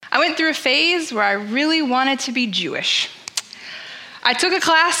went through a phase where I really wanted to be Jewish. I took a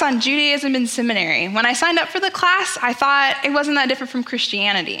class on Judaism in seminary. When I signed up for the class, I thought it wasn't that different from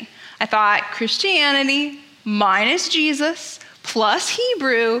Christianity. I thought Christianity minus Jesus plus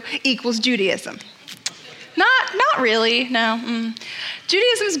Hebrew equals Judaism. Not really, no.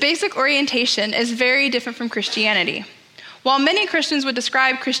 Judaism's basic orientation is very different from Christianity. While many Christians would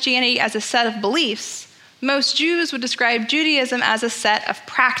describe Christianity as a set of beliefs, most Jews would describe Judaism as a set of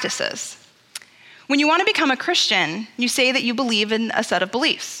practices. When you want to become a Christian, you say that you believe in a set of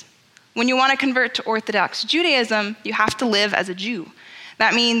beliefs. When you want to convert to Orthodox Judaism, you have to live as a Jew.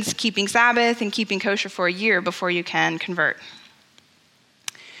 That means keeping Sabbath and keeping kosher for a year before you can convert.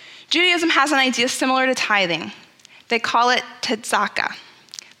 Judaism has an idea similar to tithing. They call it tzedakah.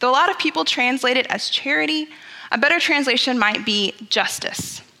 Though a lot of people translate it as charity, a better translation might be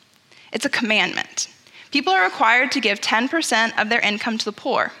justice. It's a commandment. People are required to give 10% of their income to the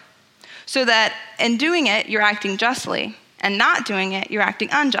poor, so that in doing it, you're acting justly, and not doing it, you're acting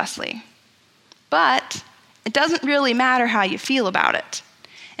unjustly. But it doesn't really matter how you feel about it.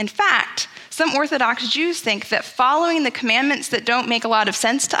 In fact, some Orthodox Jews think that following the commandments that don't make a lot of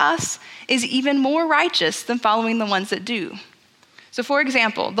sense to us is even more righteous than following the ones that do. So for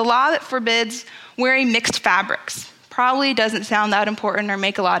example, the law that forbids wearing mixed fabrics probably doesn't sound that important or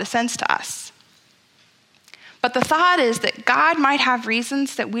make a lot of sense to us. But the thought is that God might have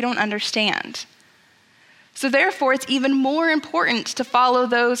reasons that we don't understand. So therefore, it's even more important to follow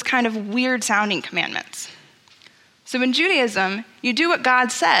those kind of weird sounding commandments. So in Judaism, you do what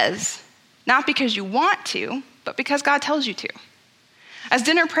God says, not because you want to, but because God tells you to. As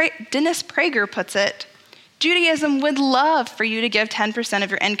Dennis Prager puts it, Judaism would love for you to give 10%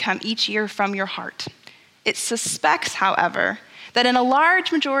 of your income each year from your heart. It suspects, however, that in a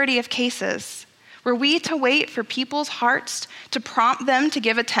large majority of cases, were we to wait for people's hearts to prompt them to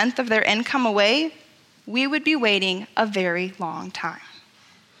give a tenth of their income away, we would be waiting a very long time.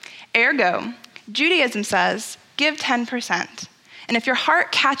 Ergo, Judaism says, give 10%. And if your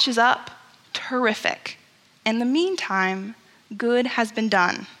heart catches up, terrific. In the meantime, good has been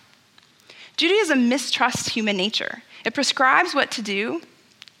done. Judaism mistrusts human nature. It prescribes what to do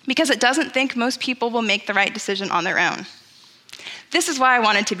because it doesn't think most people will make the right decision on their own. This is why I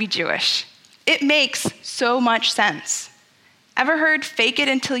wanted to be Jewish. It makes so much sense. Ever heard fake it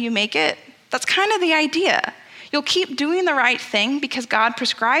until you make it? That's kind of the idea. You'll keep doing the right thing because God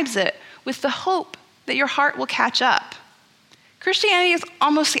prescribes it with the hope that your heart will catch up. Christianity is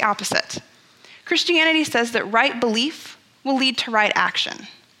almost the opposite. Christianity says that right belief will lead to right action.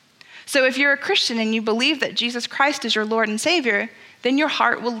 So if you're a Christian and you believe that Jesus Christ is your Lord and Savior, then your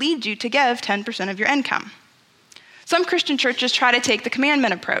heart will lead you to give 10% of your income. Some Christian churches try to take the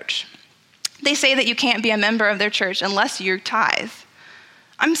commandment approach. They say that you can't be a member of their church unless you tithe.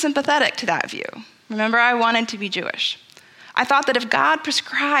 I'm sympathetic to that view. Remember, I wanted to be Jewish. I thought that if God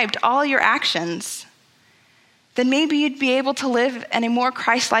prescribed all your actions, then maybe you'd be able to live in a more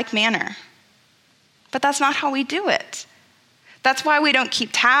Christ-like manner. But that's not how we do it. That's why we don't keep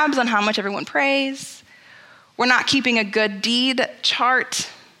tabs on how much everyone prays. We're not keeping a good deed chart.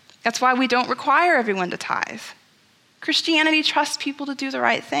 That's why we don't require everyone to tithe. Christianity trusts people to do the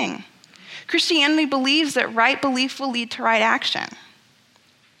right thing. Christianity believes that right belief will lead to right action.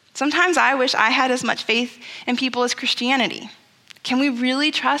 Sometimes I wish I had as much faith in people as Christianity. Can we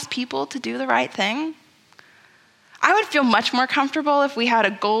really trust people to do the right thing? I would feel much more comfortable if we had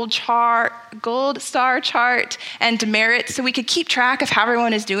a gold star chart and demerits so we could keep track of how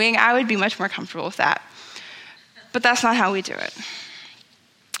everyone is doing. I would be much more comfortable with that. But that's not how we do it.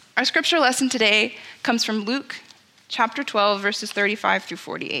 Our scripture lesson today comes from Luke chapter 12, verses 35 through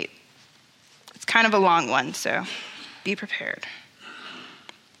 48. It's kind of a long one, so be prepared.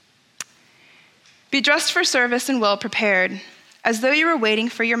 Be dressed for service and well prepared, as though you were waiting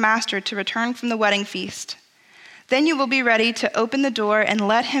for your master to return from the wedding feast. Then you will be ready to open the door and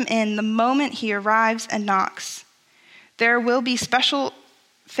let him in the moment he arrives and knocks. There will be special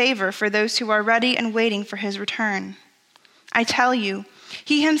favor for those who are ready and waiting for his return. I tell you,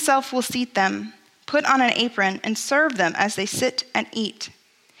 he himself will seat them, put on an apron, and serve them as they sit and eat.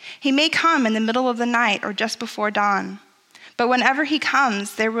 He may come in the middle of the night or just before dawn, but whenever he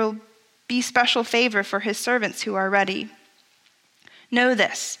comes, there will be special favor for his servants who are ready. Know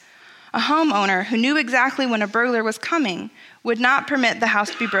this. A homeowner who knew exactly when a burglar was coming would not permit the house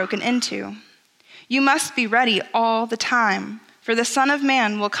to be broken into. You must be ready all the time, for the Son of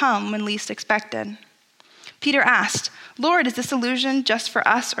Man will come when least expected. Peter asked, Lord, is this illusion just for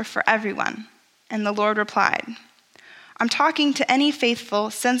us or for everyone? And the Lord replied, I'm talking to any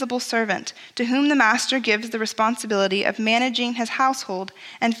faithful, sensible servant to whom the master gives the responsibility of managing his household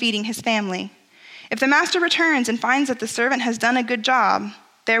and feeding his family. If the master returns and finds that the servant has done a good job,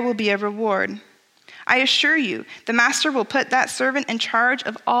 there will be a reward. I assure you, the master will put that servant in charge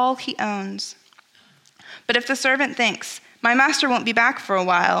of all he owns. But if the servant thinks, my master won't be back for a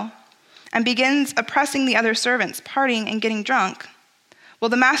while, and begins oppressing the other servants, partying and getting drunk, well,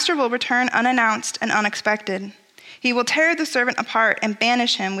 the master will return unannounced and unexpected. He will tear the servant apart and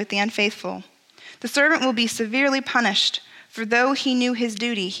banish him with the unfaithful. The servant will be severely punished, for though he knew his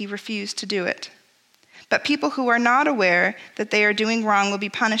duty, he refused to do it. But people who are not aware that they are doing wrong will be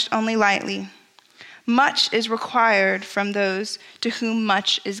punished only lightly. Much is required from those to whom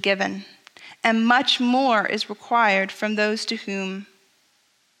much is given, and much more is required from those to whom...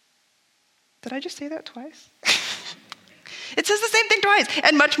 Did I just say that twice? It says the same thing twice.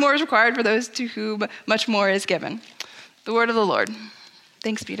 And much more is required for those to whom much more is given. The word of the Lord.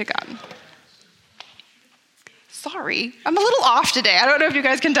 Thanks be to God. Sorry, I'm a little off today. I don't know if you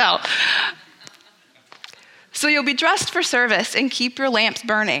guys can tell. So you'll be dressed for service and keep your lamps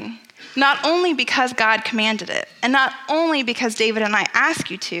burning, not only because God commanded it, and not only because David and I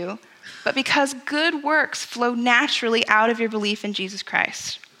ask you to, but because good works flow naturally out of your belief in Jesus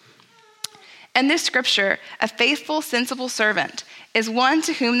Christ. In this scripture, a faithful, sensible servant is one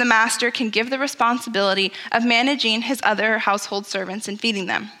to whom the master can give the responsibility of managing his other household servants and feeding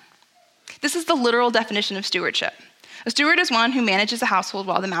them. This is the literal definition of stewardship. A steward is one who manages a household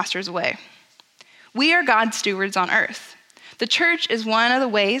while the master is away. We are God's stewards on earth. The church is one of the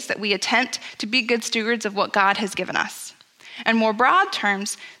ways that we attempt to be good stewards of what God has given us. In more broad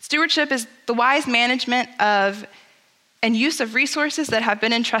terms, stewardship is the wise management of and use of resources that have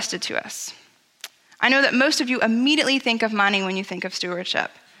been entrusted to us. I know that most of you immediately think of money when you think of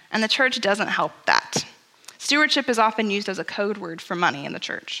stewardship, and the church doesn't help that. Stewardship is often used as a code word for money in the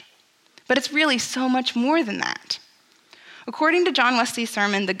church. But it's really so much more than that. According to John Wesley's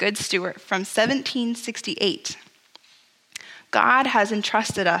sermon, The Good Steward, from 1768, God has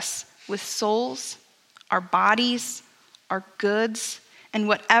entrusted us with souls, our bodies, our goods, and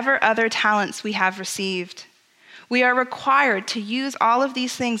whatever other talents we have received. We are required to use all of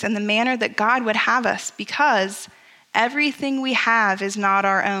these things in the manner that God would have us because everything we have is not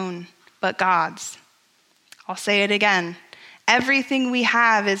our own, but God's. I'll say it again. Everything we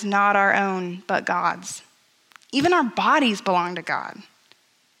have is not our own, but God's. Even our bodies belong to God.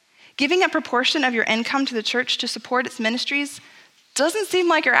 Giving a proportion of your income to the church to support its ministries doesn't seem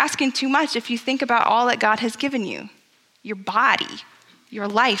like you're asking too much if you think about all that God has given you. Your body, your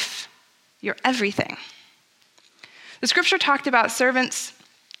life, your everything. The scripture talked about servants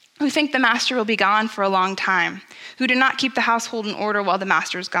who think the master will be gone for a long time, who do not keep the household in order while the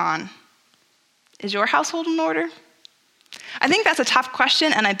master's gone. Is your household in order? I think that's a tough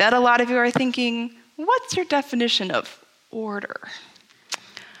question, and I bet a lot of you are thinking, what's your definition of order?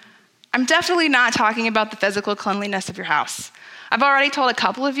 I'm definitely not talking about the physical cleanliness of your house. I've already told a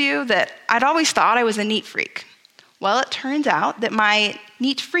couple of you that I'd always thought I was a neat freak. Well, it turns out that my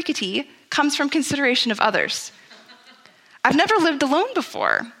neat freakity comes from consideration of others. I've never lived alone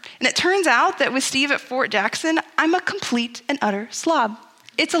before, and it turns out that with Steve at Fort Jackson, I'm a complete and utter slob.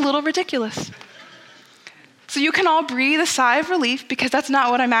 It's a little ridiculous. So you can all breathe a sigh of relief because that's not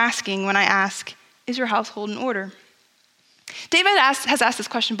what I'm asking when I ask, is your household in order? David has asked this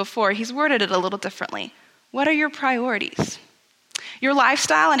question before. He's worded it a little differently. What are your priorities? Your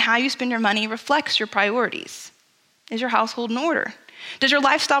lifestyle and how you spend your money reflects your priorities. Is your household in order? Does your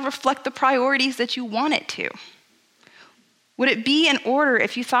lifestyle reflect the priorities that you want it to? Would it be in order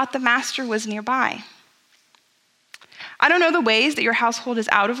if you thought the master was nearby? I don't know the ways that your household is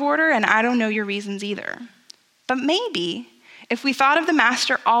out of order, and I don't know your reasons either. But maybe if we thought of the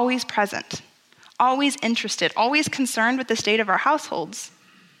master always present, always interested, always concerned with the state of our households,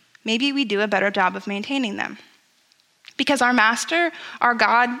 maybe we do a better job of maintaining them. Because our master, our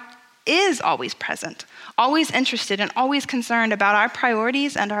God, is always present, always interested, and always concerned about our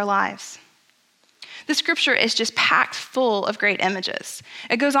priorities and our lives. The scripture is just packed full of great images.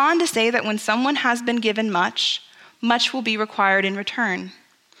 It goes on to say that when someone has been given much, much will be required in return.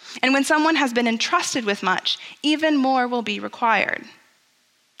 And when someone has been entrusted with much, even more will be required.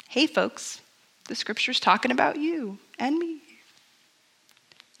 Hey folks, the scripture's talking about you and me.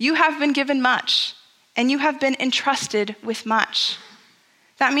 You have been given much, and you have been entrusted with much.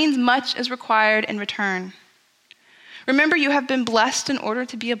 That means much is required in return. Remember, you have been blessed in order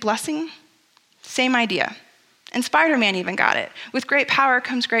to be a blessing? Same idea. And Spider-Man even got it. With great power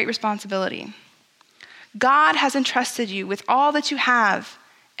comes great responsibility. God has entrusted you with all that you have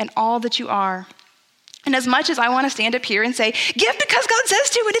and all that you are. And as much as I want to stand up here and say, give because God says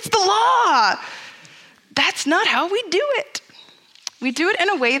to, and it's the law, that's not how we do it. We do it in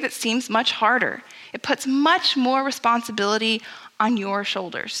a way that seems much harder. It puts much more responsibility on your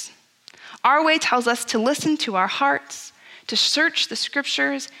shoulders. Our way tells us to listen to our hearts, to search the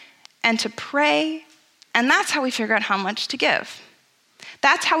scriptures, and to pray, and that's how we figure out how much to give.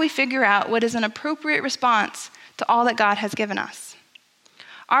 That's how we figure out what is an appropriate response to all that God has given us.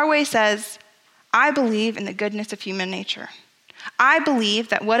 Our way says, I believe in the goodness of human nature. I believe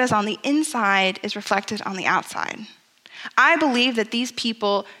that what is on the inside is reflected on the outside. I believe that these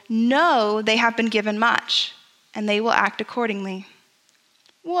people know they have been given much, and they will act accordingly.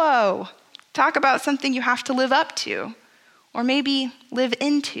 Whoa, talk about something you have to live up to, or maybe live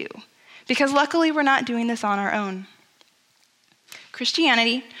into, because luckily we're not doing this on our own.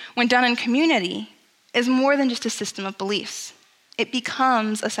 Christianity, when done in community, is more than just a system of beliefs. It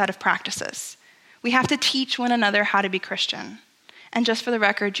becomes a set of practices. We have to teach one another how to be Christian. And just for the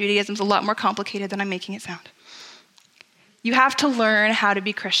record, Judaism is a lot more complicated than I'm making it sound. You have to learn how to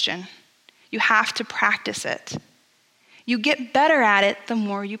be Christian. You have to practice it. You get better at it the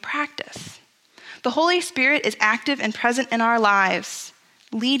more you practice. The Holy Spirit is active and present in our lives,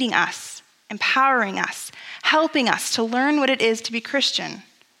 leading us, empowering us, helping us to learn what it is to be Christian.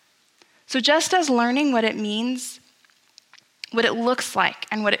 So just as learning what it means, what it looks like,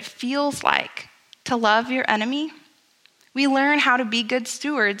 and what it feels like to love your enemy, we learn how to be good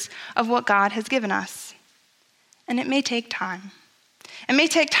stewards of what God has given us. And it may take time. It may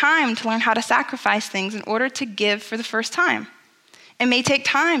take time to learn how to sacrifice things in order to give for the first time. It may take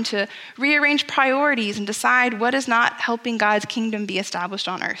time to rearrange priorities and decide what is not helping God's kingdom be established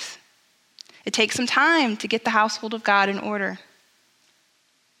on earth. It takes some time to get the household of God in order.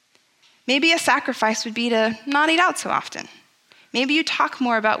 Maybe a sacrifice would be to not eat out so often. Maybe you talk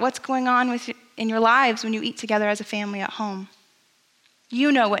more about what's going on in your lives when you eat together as a family at home.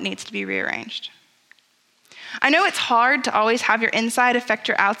 You know what needs to be rearranged. I know it's hard to always have your inside affect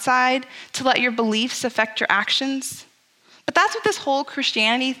your outside, to let your beliefs affect your actions, but that's what this whole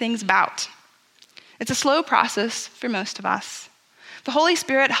Christianity thing's about. It's a slow process for most of us. The Holy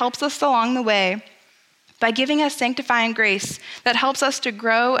Spirit helps us along the way by giving us sanctifying grace that helps us to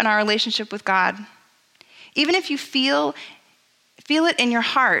grow in our relationship with God. Even if you feel it in your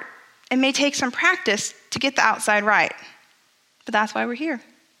heart, it may take some practice to get the outside right. But that's why we're here.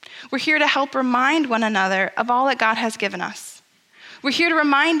 We're here to help remind one another of all that God has given us. We're here to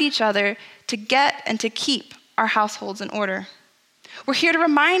remind each other to get and to keep our households in order. We're here to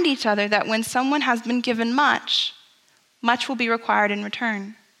remind each other that when someone has been given much, much will be required in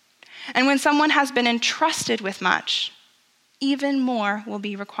return. And when someone has been entrusted with much, even more will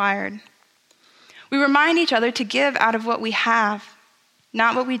be required. We remind each other to give out of what we have,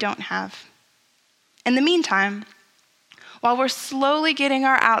 not what we don't have. In the meantime, while we're slowly getting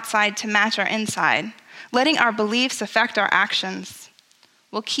our outside to match our inside, letting our beliefs affect our actions,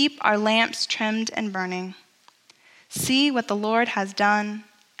 we'll keep our lamps trimmed and burning. See what the Lord has done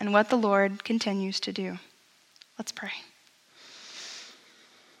and what the Lord continues to do. Let's pray.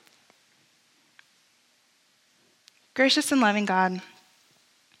 Gracious and loving God,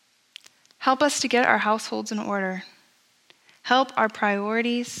 help us to get our households in order. Help our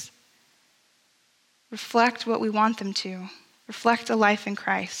priorities reflect what we want them to, reflect a life in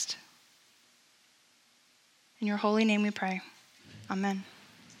Christ. In your holy name we pray. Amen.